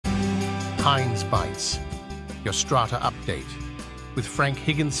Heinz Bites, your Strata update, with Frank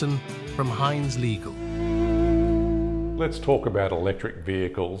Higginson from Heinz Legal. Let's talk about electric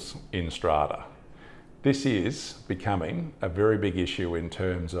vehicles in Strata. This is becoming a very big issue in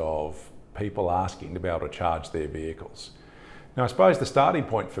terms of people asking to be able to charge their vehicles. Now, I suppose the starting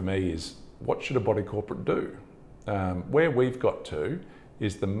point for me is, what should a body corporate do? Where we've got to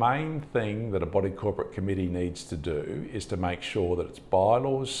is the main thing that a body corporate committee needs to do is to make sure that its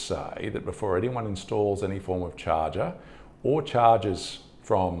bylaws say that before anyone installs any form of charger or charges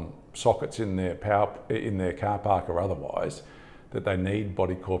from sockets in their car park or otherwise, that they need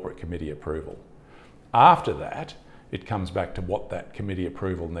body corporate committee approval. After that, it comes back to what that committee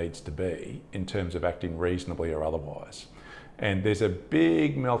approval needs to be in terms of acting reasonably or otherwise. And there's a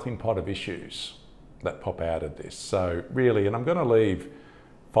big melting pot of issues that pop out of this. So really, and I'm going to leave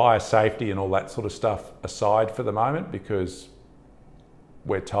fire safety and all that sort of stuff aside for the moment, because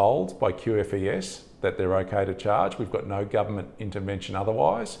we're told by QFES that they're okay to charge. We've got no government intervention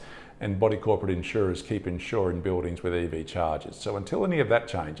otherwise, and body corporate insurers keep insuring buildings with EV chargers. So until any of that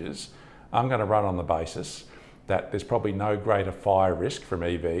changes, I'm going to run on the basis that there's probably no greater fire risk from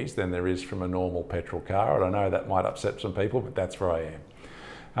EVs than there is from a normal petrol car. And I know that might upset some people, but that's where I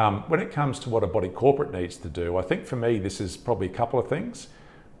am. When it comes to what a body corporate needs to do, I think for me this is probably a couple of things.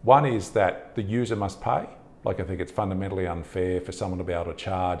 One is that the user must pay. Like, I think it's fundamentally unfair for someone to be able to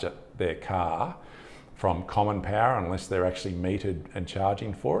charge their car from common power unless they're actually metered and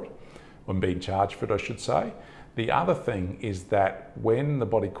charging for it, or being charged for it, I should say. The other thing is that when the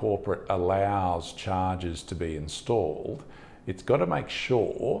body corporate allows chargers to be installed, it's got to make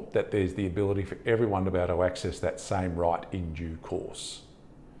sure that there's the ability for everyone to be able to access that same right in due course.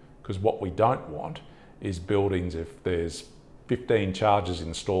 Because what we don't want is buildings, if there's 15 chargers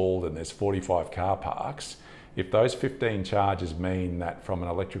installed and there's 45 car parks, if those 15 chargers mean that from an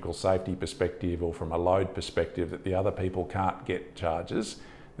electrical safety perspective or from a load perspective that the other people can't get chargers,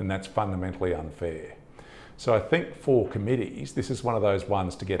 then that's fundamentally unfair. So I think for committees, this is one of those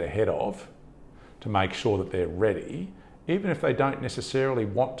ones to get ahead of, to make sure that they're ready, even if they don't necessarily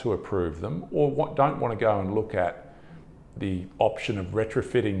want to approve them or don't want to go and look at the option of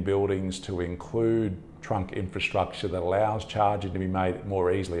retrofitting buildings to include trunk infrastructure that allows charging to be made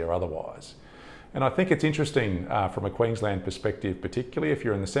more easily or otherwise. And I think it's interesting from a Queensland perspective, particularly if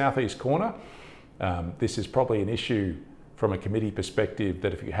you're in the southeast corner, this is probably an issue from a committee perspective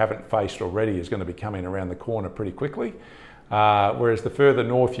that, if you haven't faced already, is going to be coming around the corner pretty quickly. Whereas the further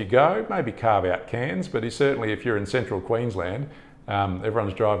north you go, maybe carve out Cairns, but certainly if you're in central Queensland,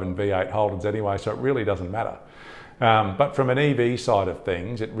 everyone's driving V8 Holdens anyway, so it really doesn't matter. But from an EV side of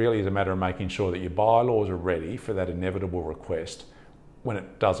things, it really is a matter of making sure that your bylaws are ready for that inevitable request when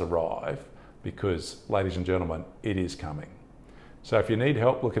it does arrive, because, ladies and gentlemen, it is coming. So if you need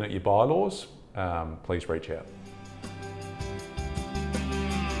help looking at your bylaws, please reach out.